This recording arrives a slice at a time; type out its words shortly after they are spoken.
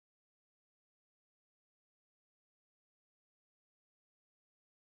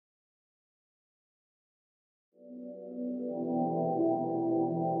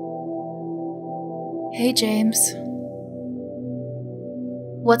Hey, James.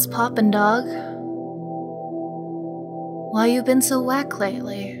 What's poppin', dog? Why you been so whack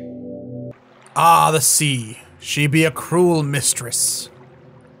lately? Ah, the sea. She be a cruel mistress.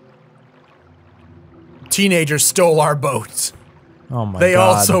 Teenagers stole our boat. Oh my god. They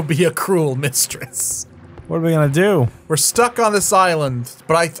also be a cruel mistress. What are we gonna do? We're stuck on this island,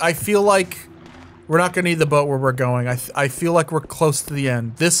 but I feel like we're not gonna need the boat where we're going. I feel like we're close to the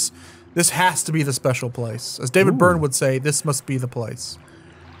end. This has to be the special place. As David Byrne would say, this must be the place.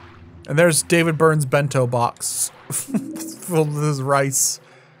 And there's David Byrne's bento box filled with his rice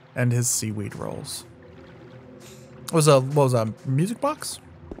and his seaweed rolls. What was a music box?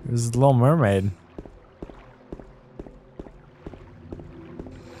 It was Little Mermaid.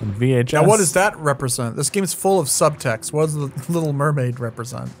 And VHS. Now, what does that represent? This game's full of subtext. What does the Little Mermaid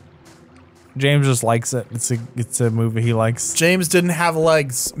represent? James just likes it. It's a movie he likes. James didn't have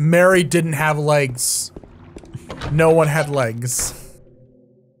legs. Mary didn't have legs. No one had legs.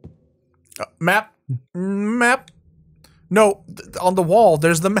 Map. Map. No, on the wall,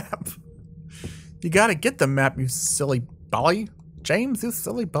 there's the map. You gotta get the map, you silly belly. James, you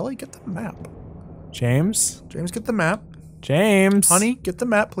silly belly, get the map. James? James, get the map. James? Honey, get the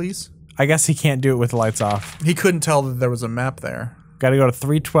map, please. I guess he can't do it with the lights off. He couldn't tell that there was a map there. Gotta go to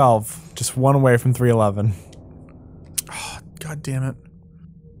 312, just one away from 311. Oh, God damn it.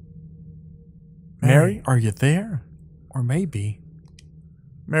 Mary, are you there? Or maybe.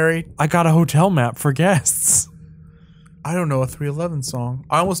 Mary, I got a hotel map for guests. I don't know a 311 song.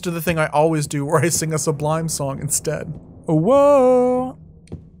 I almost did the thing I always do where I sing a Sublime song instead. Oh, whoa.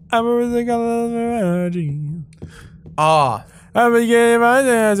 I'm everything I love energy. Ah. A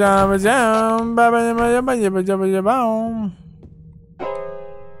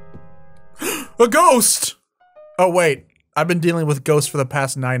ghost! Oh, wait. I've been dealing with ghosts for the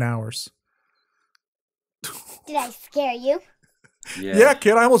past 9 hours. Did I scare you? Yeah,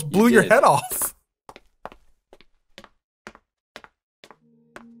 kid, I almost blew your head off.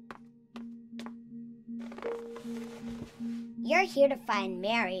 You're here to find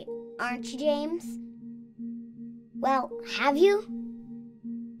Mary, aren't you, James? Well, have you?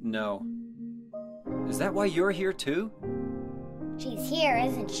 No. Is that why you're here too? She's here,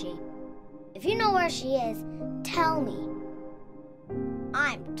 isn't she? If you know where she is, tell me.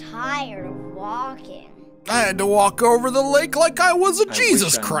 I'm tired of walking. I had to walk over the lake like I was a I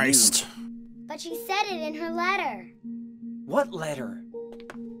Jesus wish I Christ. But she said it in her letter. What letter?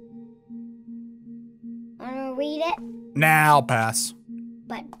 Wanna read it? Nah, I'll pass.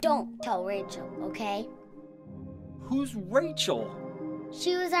 But don't tell Rachel, okay? Who's Rachel?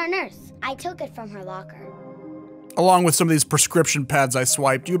 She was our nurse. I took it from her locker. Along with some of these prescription pads I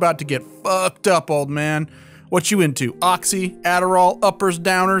swiped, you about to get fucked up, old man. What you into? Oxy, Adderall, uppers,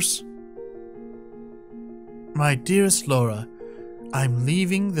 downers? My dearest Laura, I'm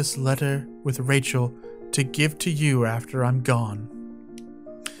leaving this letter with Rachel to give to you after I'm gone.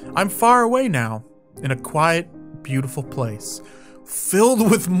 I'm far away now, in a quiet, beautiful place,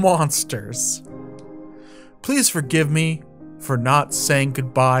 filled with monsters. Please forgive me for not saying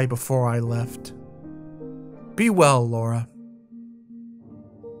goodbye before I left. Be well, Laura.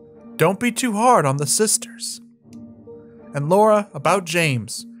 Don't be too hard on the sisters. And Laura, about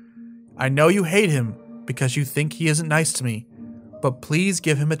James. I know you hate him because you think he isn't nice to me, but please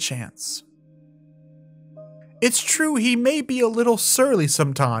give him a chance. It's true he may be a little surly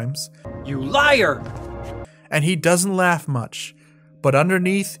sometimes. You liar! And he doesn't laugh much, but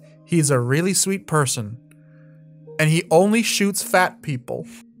underneath, he's a really sweet person. And he only shoots fat people.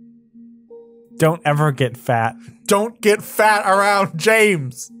 Don't ever get fat. Don't get fat around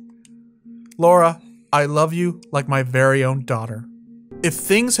James! Laura, I love you like my very own daughter. If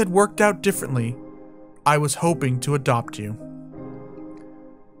things had worked out differently, I was hoping to adopt you.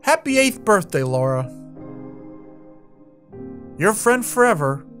 Happy 8th birthday, Laura. Your friend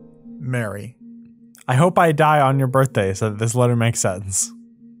forever, Mary. I hope I die on your birthday so that this letter makes sense.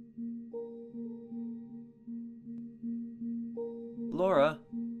 Laura,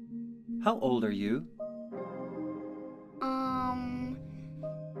 how old are you?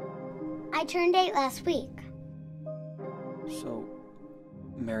 I turned 8 last week. So,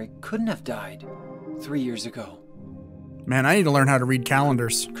 Mary couldn't have died 3 years ago. Man, I need to learn how to read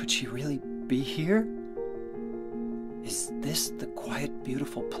calendars. Could she really be here? Is this the quiet,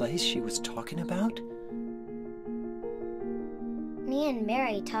 beautiful place she was talking about? Me and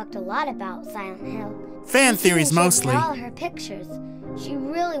Mary talked a lot about Silent Hill. Fan She theories even showed me mostly. all her pictures. She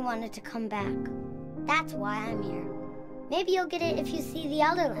really wanted to come back. That's why I'm here. Maybe you'll get it if you see the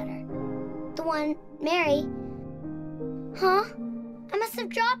other letter. The one Mary Huh? I must have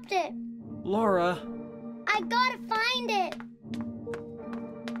dropped it. Laura! I gotta find it.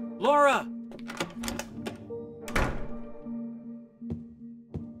 Laura!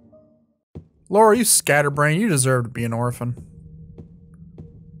 Laura, you scatterbrain. You deserve to be an orphan.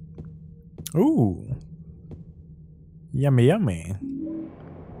 Ooh. Yummy, yummy.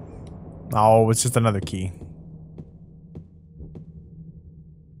 Oh, it's just another key.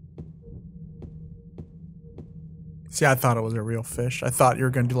 See, I thought it was a real fish. I thought you were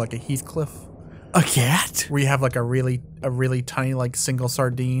gonna do like a Heathcliff, A cat? where you have like a really tiny like single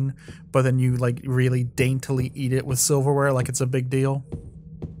sardine, but then you like really daintily eat it with silverware like it's a big deal.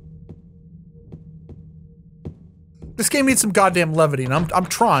 This game needs some goddamn levity, and I'm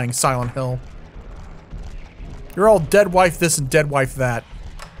trying, Silent Hill. You're all dead wife this and dead wife that.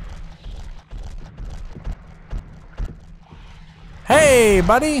 Hey,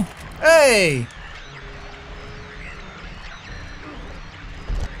 buddy! Hey!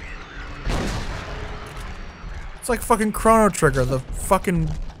 It's like fucking Chrono Trigger. The fucking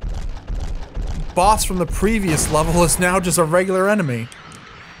boss from the previous level is now just a regular enemy.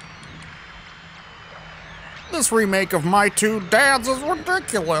 This remake of My Two Dads is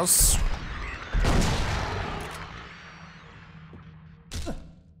ridiculous.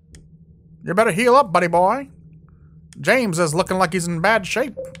 You better heal up, buddy boy. James is looking like he's in bad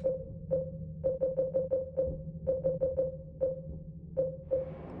shape.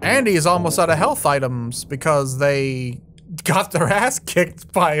 Andy's almost out of health items because they got their ass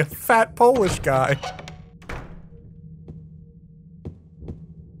kicked by a fat Polish guy.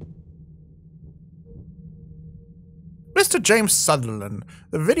 Mr. James Sutherland,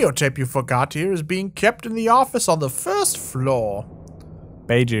 the videotape you forgot here is being kept in the office on the first floor.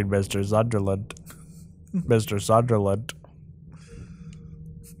 Paging Mr. Sunderland. Mr. Sunderland.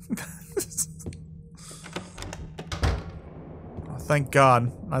 Oh, thank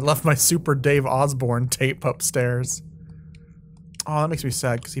God. I left my Super Dave Osborne tape upstairs. Oh, that makes me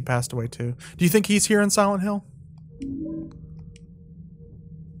sad because he passed away too. Do you think he's here in Silent Hill?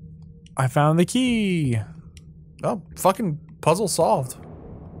 I found the key. Oh, fucking puzzle solved.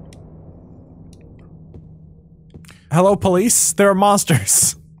 Hello, police. There are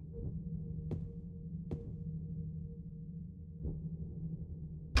monsters.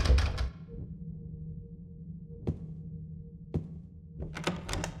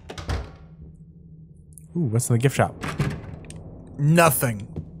 Ooh, what's in the gift shop? Nothing.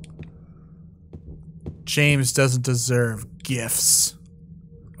 James doesn't deserve gifts.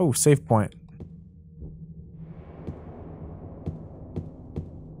 Oh, save point.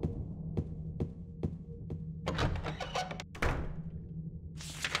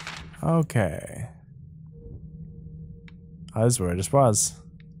 Okay. Oh, this is where I just was.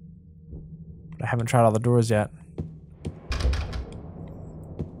 I haven't tried all the doors yet.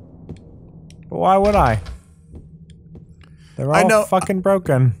 But why would I? They're I all know- fucking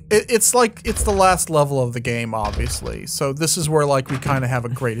broken. It's like, it's the last level of the game, obviously. So this is where, like, we kind of have a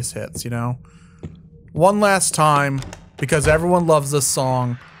greatest hits, you know? One last time, because everyone loves this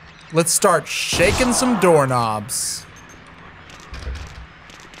song, let's start shaking some doorknobs.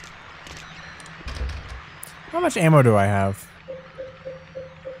 How much ammo do I have?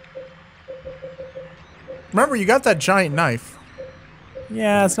 Remember, you got that giant knife.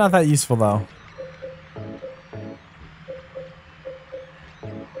 Yeah, it's not that useful though.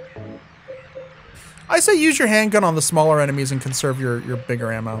 I say use your handgun on the smaller enemies and conserve your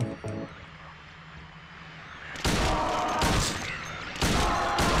bigger ammo.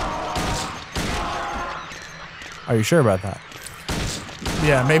 Are you sure about that?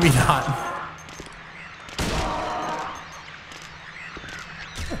 Yeah, maybe not.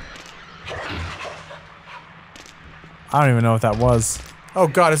 I don't even know what that was. Oh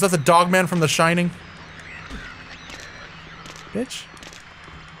God, is that the dog man from The Shining? Bitch.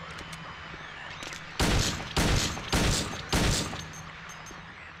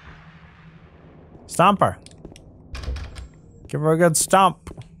 Stomp her. Give her a good stomp.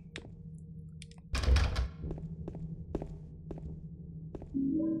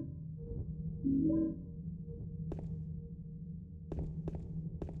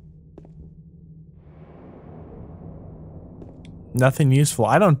 Nothing useful.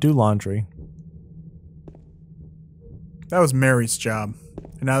 I don't do laundry. That was Mary's job.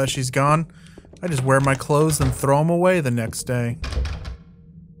 And now that she's gone, I just wear my clothes and throw them away the next day.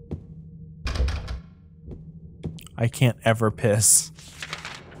 I can't ever piss.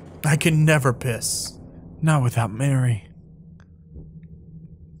 I can never piss. Not without Mary.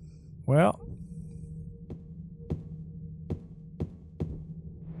 Well.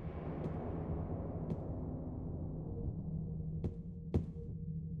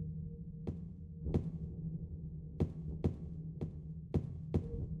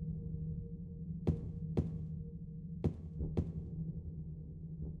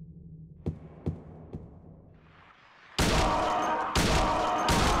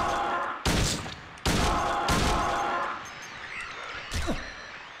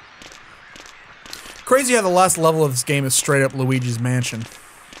 crazy how the last level of this game is straight up Luigi's Mansion.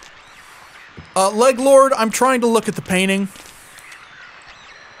 Leg Lord, I'm trying to look at the painting.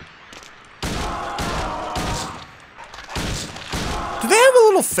 Do they have a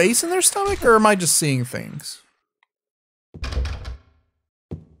little face in their stomach, or am I just seeing things?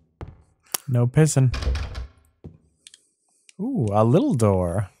 No pissing. Ooh, a little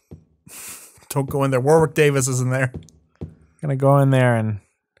door. Don't go in there. Warwick Davis is in there. Gonna go in there and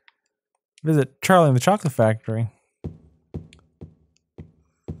visit Charlie in the Chocolate Factory.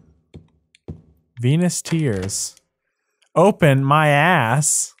 Venus Tears. Open my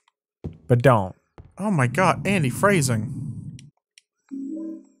ass, but don't. Oh my god, Andy Phrasing.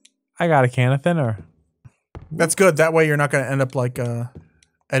 I got a can of thinner. That's good. That way you're not going to end up like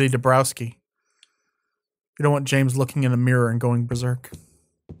Eddie Dabrowski. You don't want James looking in the mirror and going berserk.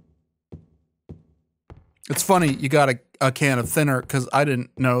 It's funny you got a can of thinner because I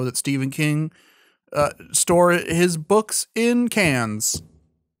didn't know that Stephen King store his books in cans.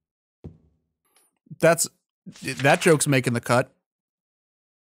 That joke's making the cut.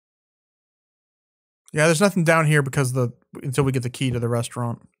 Yeah, there's nothing down here because until we get the key to the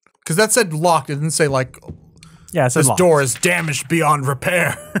restaurant. Because that said locked. It didn't say like, yeah, it says this locked. door is damaged beyond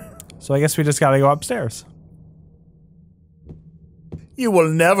repair. So I guess we just gotta go upstairs. You will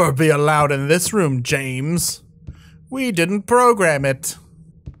never be allowed in this room, James. We didn't program it.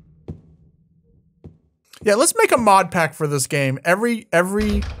 Yeah, let's make a mod pack for this game. Every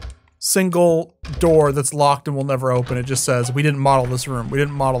single door that's locked and will never open, it just says, we didn't model this room. We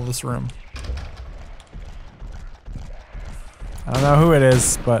didn't model this room. I don't know who it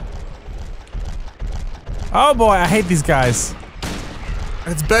is, but... Oh boy, I hate these guys.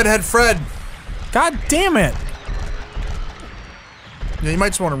 It's Bedhead Fred. God damn it! Yeah, you might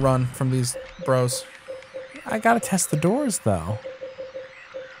just want to run from these bros. I gotta test the doors, though.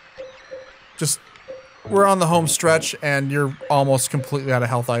 Just, we're on the home stretch and you're almost completely out of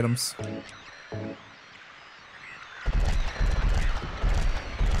health items.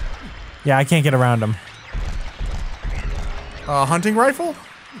 Yeah, I can't get around them. Hunting rifle?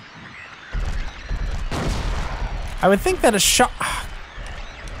 I would think that a shot...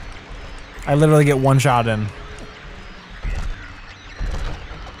 I literally get one shot in.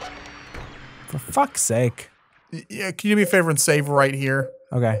 For fuck's sake. Yeah, can you do me a favor and save right here?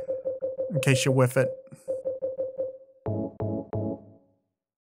 Okay. In case you whiff it.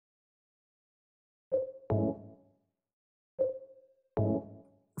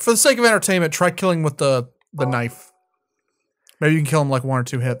 For the sake of entertainment, try killing with the knife. Maybe you can kill him like 1 or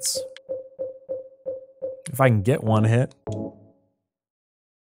 2 hits. If I can get one hit.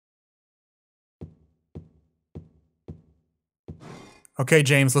 Okay,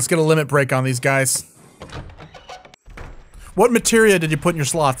 James, let's get a limit break on these guys. What materia did you put in your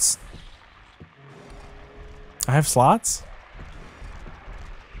slots? I have slots?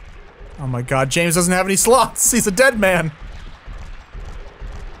 Oh my god, James doesn't have any slots. He's a dead man.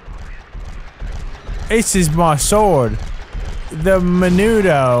 This is my sword. The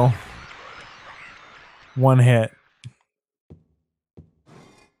Menudo. 1 hit.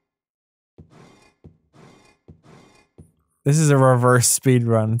 This is a reverse speed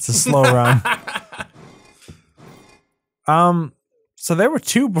run. It's a slow run. So there were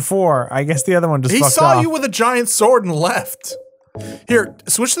 2 before. I guess the other one just fucked off. He saw you with a giant sword and left. Here,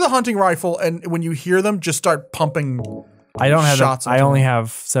 switch to the hunting rifle, and when you hear them, just start pumping I don't have shots. I only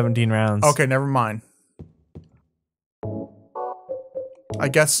have 17 rounds. Okay, never mind. I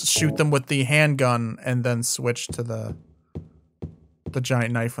guess shoot them with the handgun and then switch to the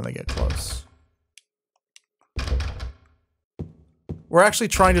giant knife when they get close. We're actually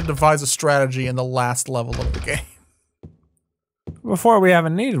trying to devise a strategy in the last level of the game. Before we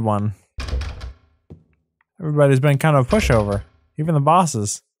haven't needed one. Everybody's been kind of a pushover. Even the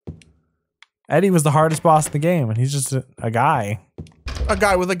bosses. Eddie was the hardest boss in the game, and he's just a guy. A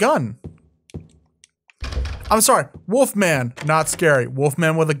guy with a gun. I'm sorry, Wolfman, not scary.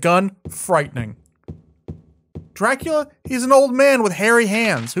 Wolfman with a gun, frightening. Dracula, he's an old man with hairy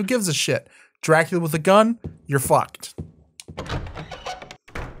hands. Who gives a shit? Dracula with a gun, you're fucked.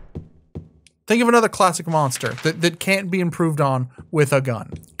 Think of another classic monster that can't be improved on with a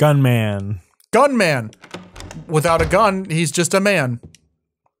gun. Gunman. Gunman. Without a gun, he's just a man.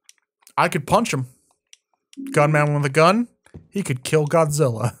 I could punch him. Gunman with a gun, he could kill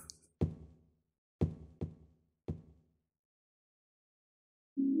Godzilla.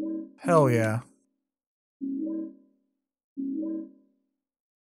 Hell yeah.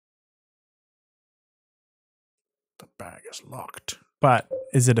 The bag is locked. But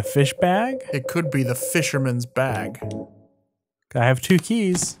is it a fish bag? It could be the fisherman's bag. I have 2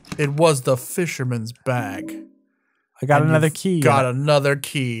 keys. It was the fisherman's bag. I got And another you've key. Got another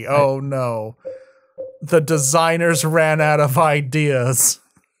key. Oh no. The designers ran out of ideas.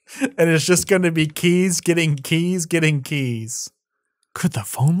 And it's just going to be keys, getting keys, getting keys. Could the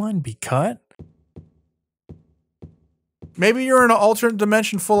phone line be cut? Maybe you're in an alternate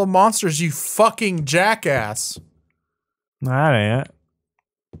dimension full of monsters, you fucking jackass. That ain't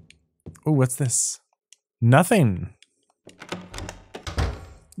it. Oh, what's this? Nothing.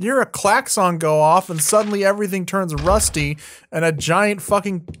 You hear a klaxon go off and suddenly everything turns rusty and a giant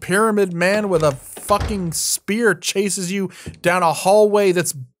fucking pyramid man with a fucking spear chases you down a hallway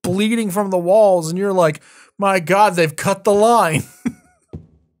that's bleeding from the walls and you're like, my God, they've cut the line.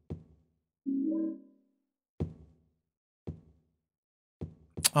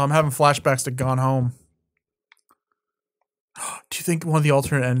 I'm having flashbacks to Gone Home. Do you think one of the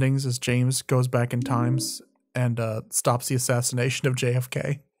alternate endings is James goes back in times and stops the assassination of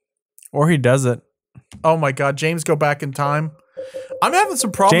JFK? Or he does it. Oh my God, James go back in time. I'm having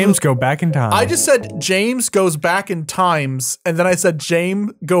some problems. James go back in time. I just said James goes back in times, and then I said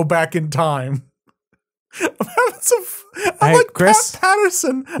James go back in time. I'm having some. I'm Hey, like Chris, Pat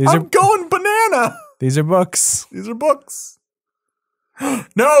Patterson. these I'm are- going banana. These are books. These are books.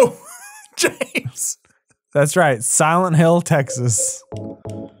 No, James. That's right. Silent Hill, Texas.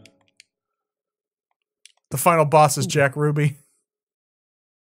 The final boss is Jack Ruby.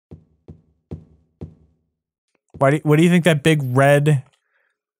 What do you think that big red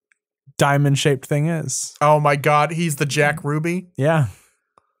diamond-shaped thing is? Oh my God, he's the Jack Ruby. Yeah.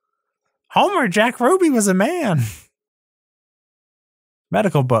 Homer, Jack Ruby was a man.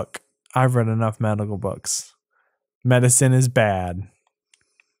 Medical book. I've read enough medical books. Medicine is bad.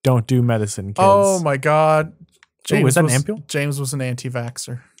 Don't do medicine, kids. Oh my God, is that an ampule? James was an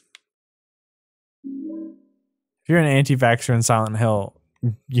anti-vaxxer. If you're an anti-vaxxer in Silent Hill,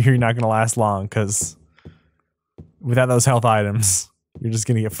 you're not going to last long because without those health items, you're just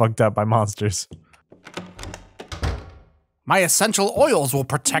going to get fucked up by monsters. My essential oils will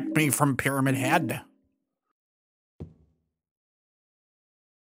protect me from Pyramid Head.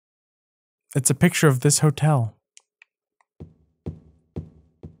 It's a picture of this hotel.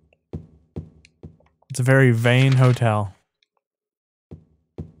 It's a very vain hotel.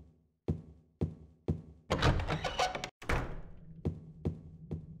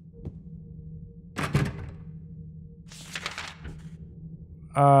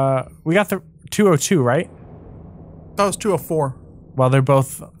 We got the 202, right? That was 204. Well, they're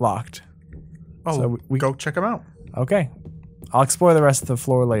both locked. Oh, So we- go check him out. Okay. I'll explore the rest of the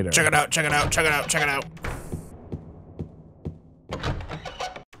floor later. Check it out, check it out, check it out, check it out.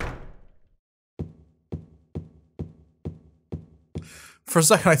 For a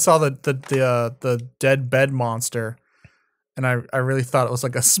second, I saw the dead bed monster, and I really thought it was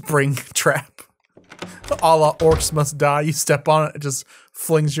like a spring trap. A la Orcs Must Die. You step on it, it just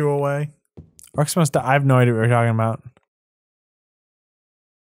flings you away. Orcs Must Die. I have no idea what you're talking about.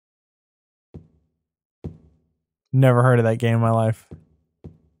 Never heard of that game in my life.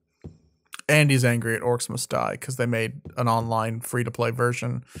 Andy's angry at Orcs Must Die because they made an online free-to-play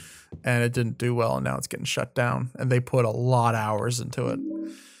version, and it didn't do well, and now it's getting shut down. And they put a lot of hours into it.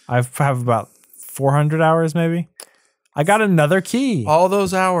 I have about 400 hours, maybe. I got another key. All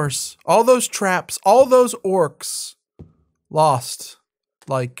those hours, all those traps, all those orcs lost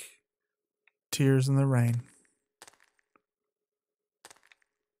like tears in the rain.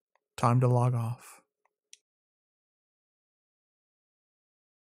 Time to log off.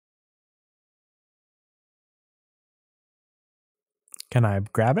 Can I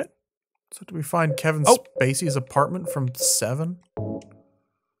grab it? So did we find Kevin Oh. Spacey's apartment from 7? Oh,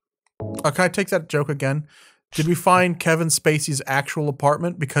 can I take that joke again? Did we find Kevin Spacey's actual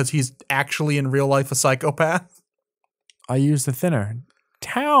apartment because he's actually in real life a psychopath? I use the thinner.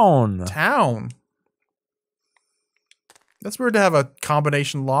 Town. Town. That's weird to have a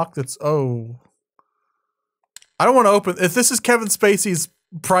combination lock that's, oh. I don't want to open, if this is Kevin Spacey's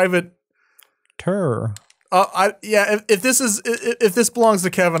private, Tur. if this belongs to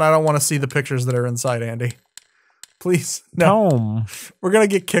Kevin, I don't want to see the pictures that are inside, Andy. Please, no. Tome. We're going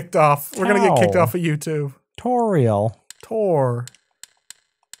to get kicked off. We're going to get kicked Cow. off of YouTube. Toriel. Tor.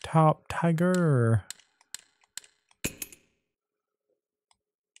 Top Tiger.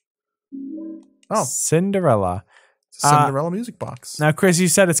 Oh, Cinderella. Cinderella music box. Now, Chris, you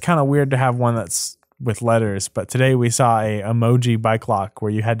said it's kind of weird to have one that's with letters, but today we saw a emoji bike lock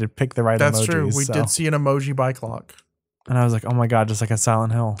where you had to pick the right That's emojis. true. We so- did see an emoji bike lock. And I was like, oh my God, just like a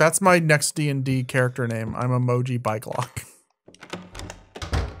Silent Hill. That's my next D&D character name. I'm Emoji Bike Lock.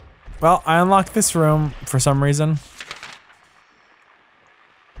 Well, I unlocked this room for some reason.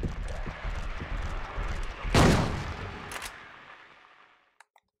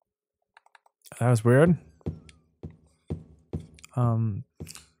 That was weird.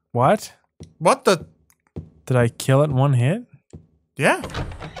 What? What the? Did I kill it in one hit? Yeah.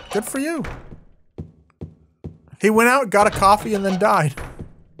 Good for you. He went out, got a coffee, and then died.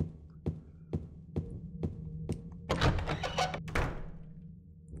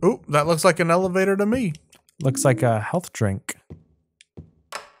 Ooh, that looks like an elevator to me. Looks like a health drink.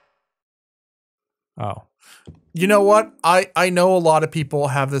 Oh. You know what? I know a lot of people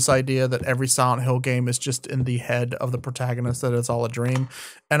have this idea that every Silent Hill game is just in the head of the protagonist, that it's all a dream.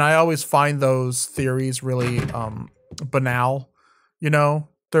 And I always find those theories really banal. You know?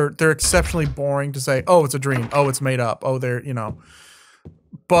 They're exceptionally boring to say, oh, it's a dream. Oh, it's made up. Oh, they're, you know.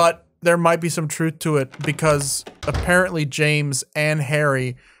 But there might be some truth to it because apparently James and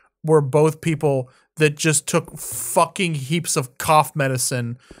Harry were both people that just took fucking heaps of cough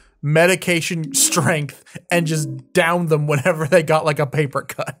medicine, medication strength, and just downed them whenever they got like a paper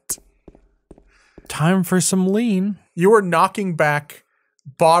cut. Time for some lean. You were knocking back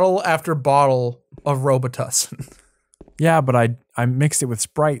bottle after bottle of Robitussin. Yeah, but I mixed it with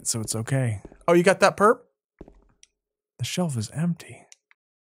Sprite, so it's okay. Oh, you got that perp? The shelf is empty.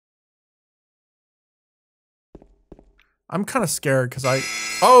 I'm kind of scared because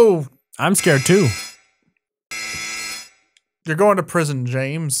Oh! I'm scared too. You're going to prison,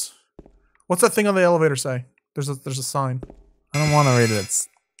 James. What's that thing on the elevator say? There's a sign. I don't want to read it. It's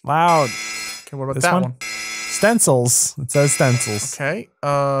loud. Okay, what about This that one? one? Stencils. It says stencils. Okay.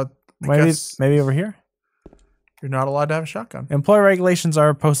 Maybe over here. You're not allowed to have a shotgun. Employee regulations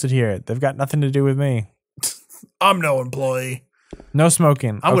are posted here. They've got nothing to do with me. I'm no employee. No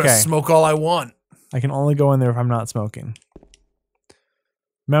smoking. I'm okay. gonna smoke all I want. I can only go in there if I'm not smoking.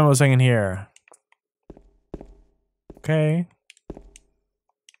 Memo saying in here. Okay.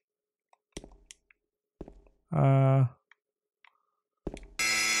 Why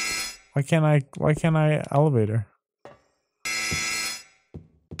can't I elevator?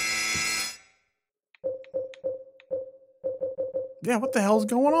 Yeah, what the hell's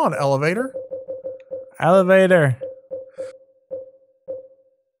going on, elevator? Elevator.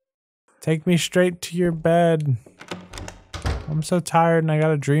 Take me straight to your bed. I'm so tired and I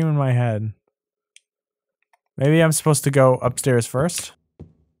got a dream in my head. Maybe I'm supposed to go upstairs first?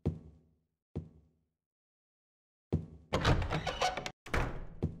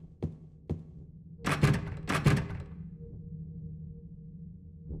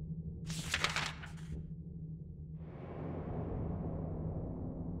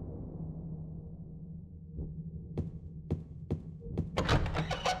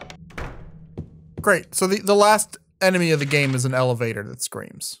 Great. So the last enemy of the game is an elevator that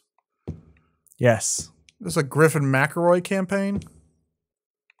screams. Yes. This is a Griffin McElroy campaign.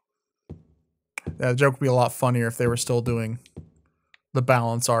 Yeah, the joke would be a lot funnier if they were still doing the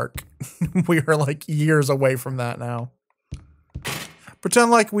balance arc. We are like years away from that now.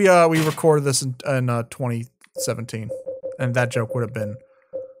 Pretend like we recorded this in 2017, and that joke would have been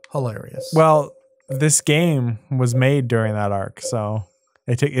hilarious. Well, this game was made during that arc, so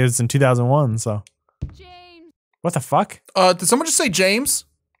it was in 2001. So, James. What the fuck? Did someone just say James?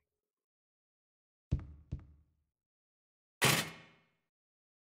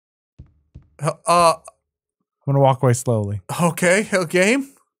 I'm gonna walk away slowly. Okay,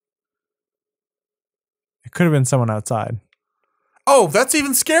 game. It could have been someone outside. Oh, that's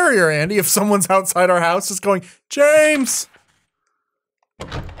even scarier, Andy. If someone's outside our house just going, James.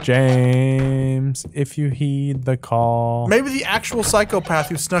 James, if you heed the call. Maybe the actual psychopath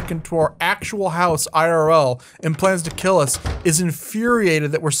who snuck into our actual house IRL and plans to kill us is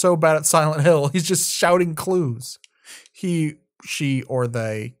infuriated that we're so bad at Silent Hill. He's just shouting clues. He, she, or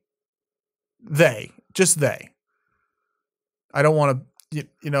they. They. Just they. I don't want to,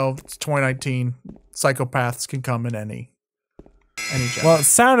 you know, it's 2019. Psychopaths can come in any gender. Well, it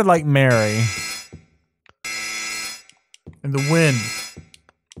sounded like Mary. And the wind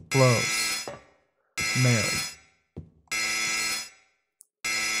blows. Mary.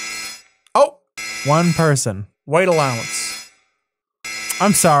 Oh! One person. Weight allowance.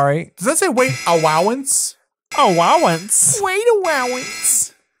 I'm sorry. Does that say weight allowance? Allowance. Weight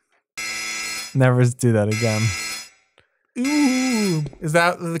allowance. Never do that again. Ooh. Is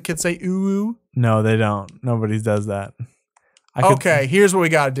that what the kids say ooh? No, they don't. Nobody does that. Okay, here's what we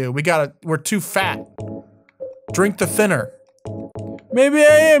gotta do. We're too fat. Drink the thinner. Maybe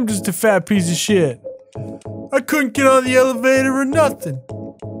I am just a fat piece of shit. I couldn't get on the elevator or nothing.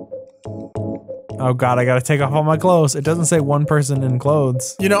 Oh god, I gotta take off all my clothes. It doesn't say one person in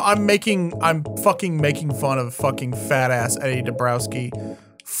clothes. You know, I'm fucking making fun of fucking fat ass Eddie Dabrowski,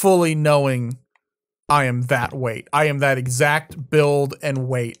 fully knowing I am that weight. I am that exact build and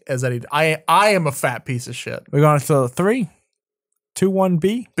weight as Eddie. I am a fat piece of shit. We're going to 3, 2, 1,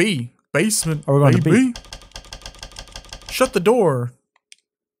 B. B. Basement. Or we're going to baby. Shut the door.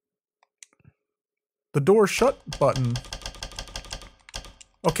 The door shut button.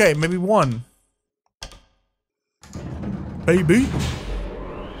 Okay, maybe 1. Baby.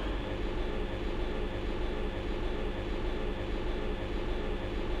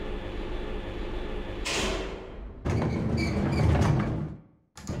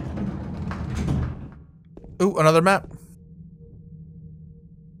 Ooh, another map.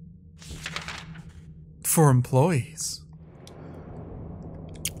 For employees.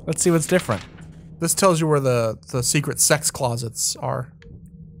 Let's see what's different. This tells you where the secret sex closets are.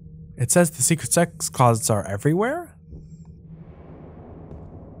 It says the secret sex closets are everywhere?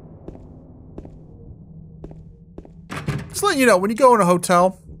 Just letting you know, when you go in a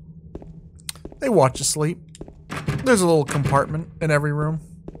hotel, they watch you sleep. There's a little compartment in every room.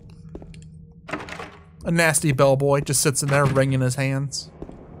 A nasty bellboy just sits in there wringing his hands.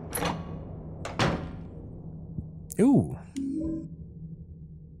 Ooh.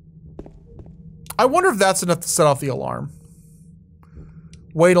 I wonder if that's enough to set off the alarm.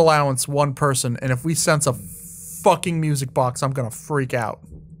 Weight allowance, 1 person, and if we sense a fucking music box, I'm gonna freak out.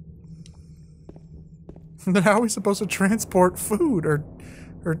 Then how are we supposed to transport food or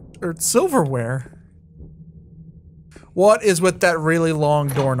silverware? What is with that really long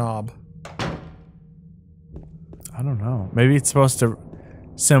doorknob? I don't know. Maybe it's supposed to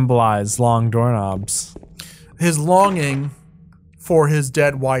symbolize long doorknobs. His longing for his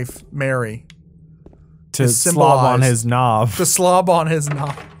dead wife, Mary. To is slob on symbolized. his knob. To slob on his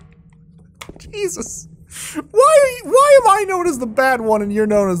knob. Jesus. Why am I known as the bad one and you're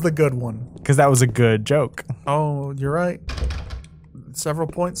known as the good one? Because that was a good joke. Oh, you're right. Several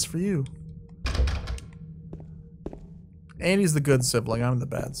points for you. Andy's the good sibling. I'm the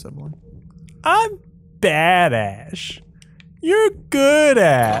bad sibling. I'm bad, Ash. You're good,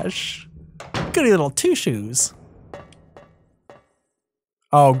 Ash. Goody little two shoes.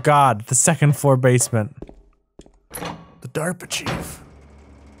 Oh God, the second floor basement. The DARPA chief.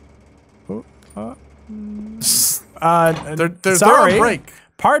 They're sorry. on break.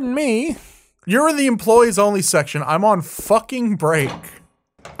 Pardon me. You're in the employees only section. I'm on fucking break.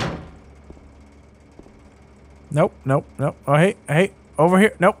 Nope, nope, nope. Oh, hey, over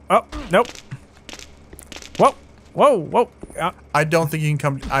here. Nope, oh, nope. Whoa, whoa, whoa. I don't think you can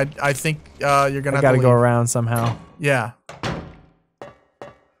come. I think you're gonna I have gotta to go leave. around somehow. Yeah.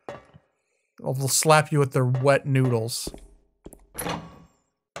 They'll slap you with their wet noodles.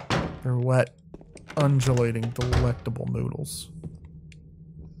 Their wet, undulating, delectable noodles.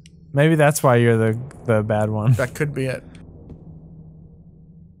 Maybe that's why you're the bad one. That could be it.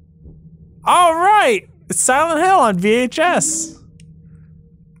 All right, it's Silent Hill on VHS.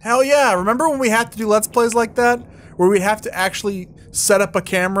 Hell yeah. Remember when we had to do Let's Plays like that? Where we'd have to actually set up a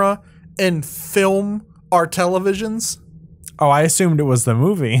camera and film our televisions? Oh, I assumed it was the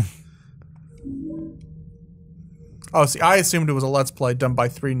movie. Oh, see, I assumed it was a Let's Play done by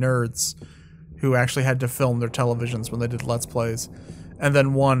 3 nerds who actually had to film their televisions when they did Let's Plays. And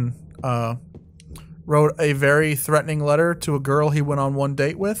then one wrote a very threatening letter to a girl he went on one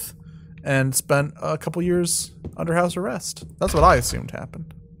date with and spent a couple years under house arrest. That's what I assumed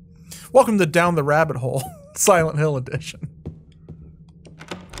happened. Welcome to Down the Rabbit Hole, Silent Hill edition.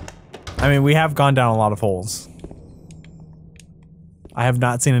 I mean, we have gone down a lot of holes. I have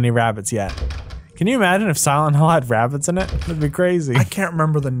not seen any rabbits yet. Can you imagine if Silent Hill had rabbits in it? That'd be crazy. I can't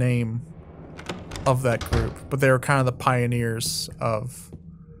remember the name of that group, but they were kind of the pioneers of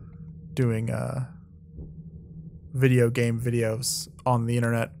doing video game videos on the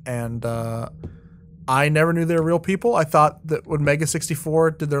internet, and I never knew they were real people. I thought that when Mega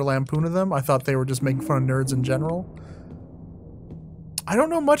 64 did their lampoon of them, I thought they were just making fun of nerds in general. I don't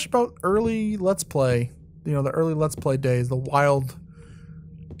know much about early Let's Play, you know, the early Let's Play days, the wild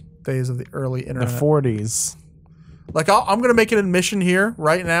days of the early The internet. 40s. Like, I'm going to make an admission here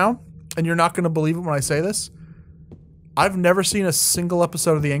right now, and you're not going to believe it when I say this. I've never seen a single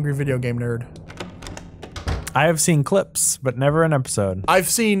episode of The Angry Video Game Nerd. I have seen clips, but never an episode. I've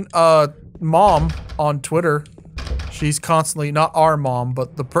seen Mom on Twitter. She's constantly, not our mom,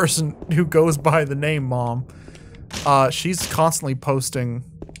 but the person who goes by the name Mom. She's constantly posting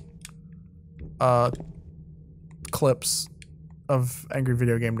clips of Angry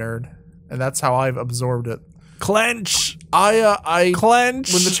Video Game Nerd, and that's how I've absorbed it. Clench! I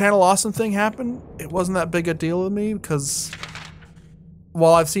Clench! when the Channel Awesome thing happened, it wasn't that big a deal to me because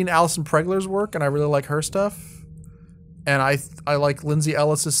while I've seen Alison Pregler's work and I really like her stuff, and I like Lindsay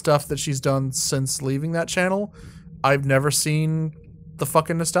Ellis's stuff that she's done since leaving that channel. I've never seen the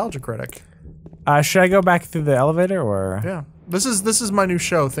fucking Nostalgia Critic. Should I go back through the elevator or? Yeah, this is my new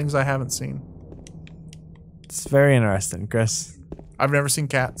show. Things I haven't seen. It's very interesting, Chris. I've never seen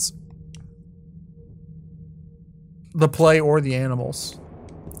Cats. The play or the animals.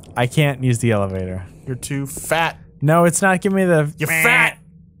 I can't use the elevator. You're too fat. No, it's not giving me the. You're fat.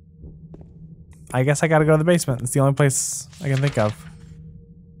 I guess I gotta go to the basement. It's the only place I can think of.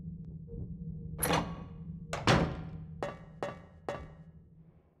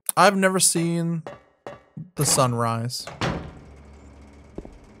 I've never seen the sunrise.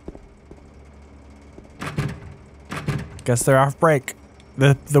 Guess they're off break.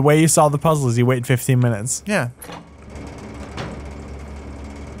 The way you solve the puzzle is you wait 15 minutes. Yeah.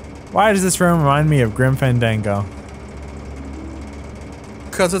 Why does this room remind me of Grim Fandango?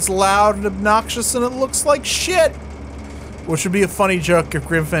 Because it's loud and obnoxious and it looks like shit. Which would be a funny joke if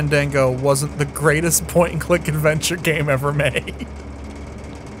Grim Fandango wasn't the greatest point-and-click adventure game ever made.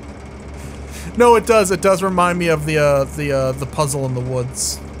 No, it does. It does remind me of the puzzle in the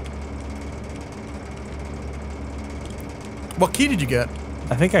woods. What key did you get?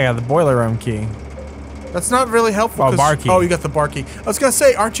 I think I got the boiler room key. That's not really helpful. Oh, bar key. Oh, you got the bar key. I was gonna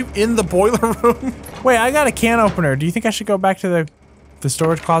say, aren't you in the boiler room? Wait, I got a can opener. Do you think I should go back to the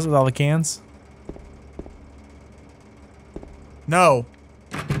storage closet with all the cans? No.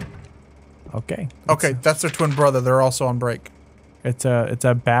 Okay. Okay, that's their twin brother. They're also on break. It's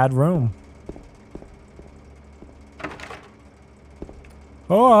a bad room.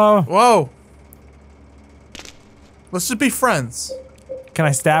 Oh, Whoa. Let's just be friends. can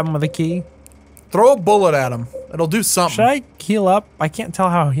I stab him with a key? Throw a bullet at him. It'll do something. Should I heal up? I can't tell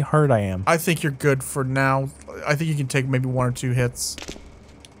how hurt I am. I think you're good for now. I think you can take maybe 1 or 2 hits.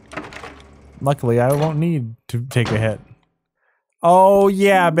 Luckily, I won't need to take a hit. Oh,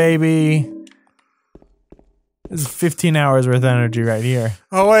 yeah, baby. This is 15 hours worth of energy right here.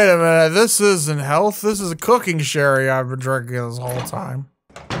 Oh, wait a minute. This isn't health. This is a cooking sherry I've been drinking this whole time.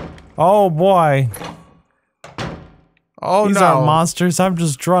 Oh, boy. Oh, These no. aren't monsters. I'm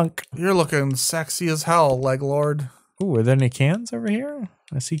just drunk. You're looking sexy as hell, leg lord. Ooh, are there any cans over here?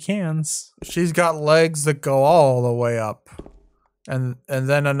 I see cans. She's got legs that go all the way up. And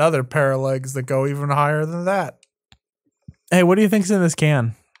then another pair of legs that go even higher than that. Hey, what do you think's in this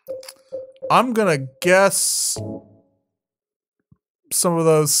can? I'm gonna guess some of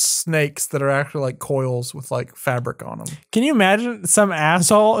those snakes that are actually like coils with like fabric on them. Can you imagine some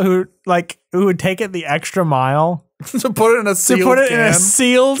asshole who would take it the extra mile To put it in a sealed to put it can. in a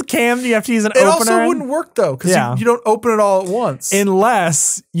sealed can? You have to use an It opener. also in? wouldn't work though, because Yeah. you don't open it all at once.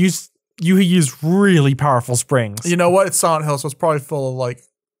 Unless you use really powerful springs. You know what? It's Silent Hill, so it's probably full of like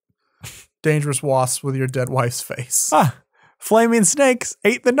dangerous wasps with your dead wife's face. Ah, flaming snakes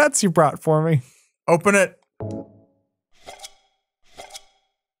ate the nuts you brought for me. Open it.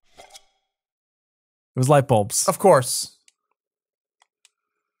 It was light bulbs. Of course.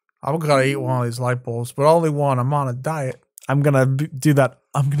 I'm gonna eat one of these light bulbs, but only one. I'm on a diet. I'm gonna do that.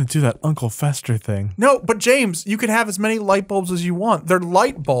 I'm gonna do that Uncle Fester thing. No, but James, you can have as many light bulbs as you want. They're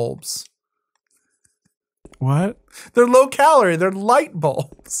light bulbs. What? They're low calorie. They're light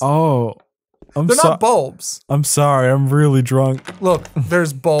bulbs. Oh, They're not bulbs. I'm sorry. I'm really drunk. Look,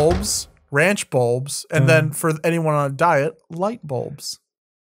 there's bulbs, ranch bulbs, and then for anyone on a diet, light bulbs.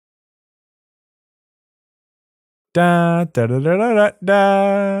 Da da da da da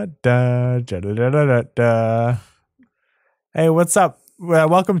da da da da da da da. Hey, what's up?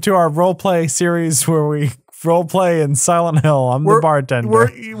 Welcome to our role play series where we role play in Silent Hill. I'm the bartender.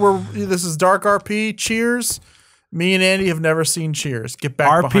 This is Dark RP. Cheers. Me and Andy have never seen Cheers. Get back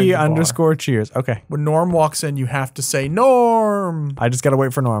behind the bar. RP _ cheers. Okay. When Norm walks in, you have to say Norm. I just gotta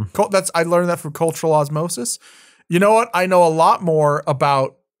wait for Norm. I learned that from cultural osmosis. You know what? I know a lot more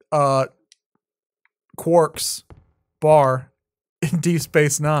about Quark's bar in Deep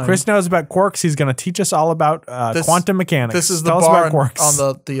Space Nine. Chris knows about quarks. He's gonna teach us all about quantum mechanics. This is the Tell us bar about quarks.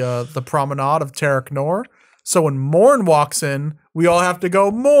 on the promenade of Tarek Nor. So when Morn walks in, we all have to go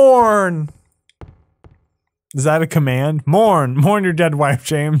Morn. Is that a command? Mourn your dead wife,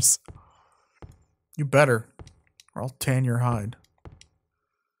 James. You better, or I'll tan your hide.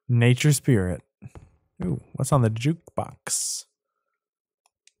 Nature spirit. Ooh, what's on the jukebox?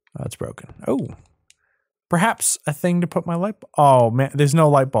 Oh, it's broken. Oh, perhaps a thing to put my light. Oh man, there's no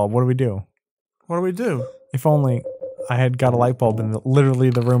light bulb. What do we do? What do we do? If only I had got a light bulb in literally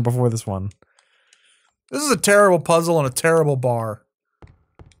the room before this one. This is a terrible puzzle and a terrible bar.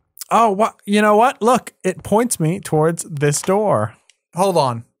 Oh, what? You know what? Look, it points me towards this door. Hold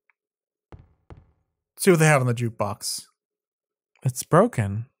on. See what they have on the jukebox. It's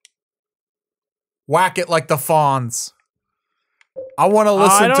broken. Whack it like the fawns. I want to I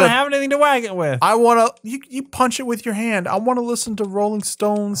listen don't to. have anything to whack it with. I want to. You punch it with your hand. I want to listen to Rolling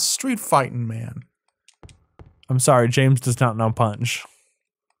Stones Street Fighting Man. I'm sorry, James does not know punch.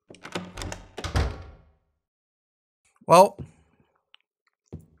 Well,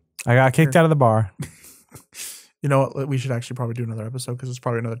 I got kicked out of the bar. you know what? We should actually probably do another episode because there's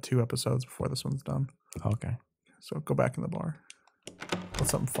probably another 2 episodes before this one's done. Okay. So go back in the bar.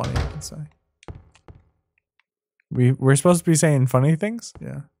 What's something funny I can say? We're supposed to be saying funny things?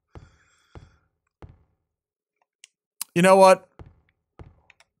 Yeah. You know what?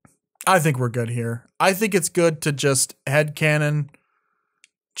 I think we're good here. I think it's good to just headcanon.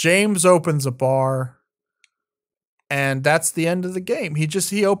 James opens a bar, and that's the end of the game.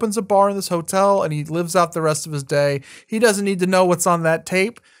 He opens a bar in this hotel, and he lives out the rest of his day. He doesn't need to know what's on that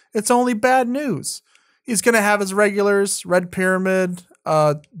tape. It's only bad news. He's going to have his regulars, Red Pyramid,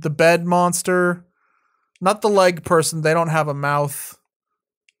 the bed monster, not the leg person. They don't have a mouth.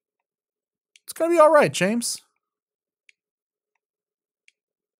 It's going to be all right, James.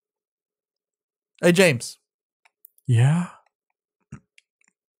 Hey, James. Yeah?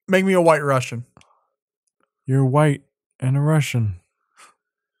 Make me a White Russian. You're white and a Russian.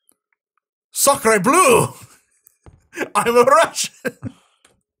 Sacre bleu! I'm a Russian.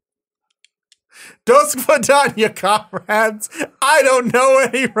 До свидания, comrades. I don't know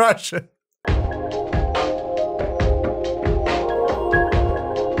any Russian.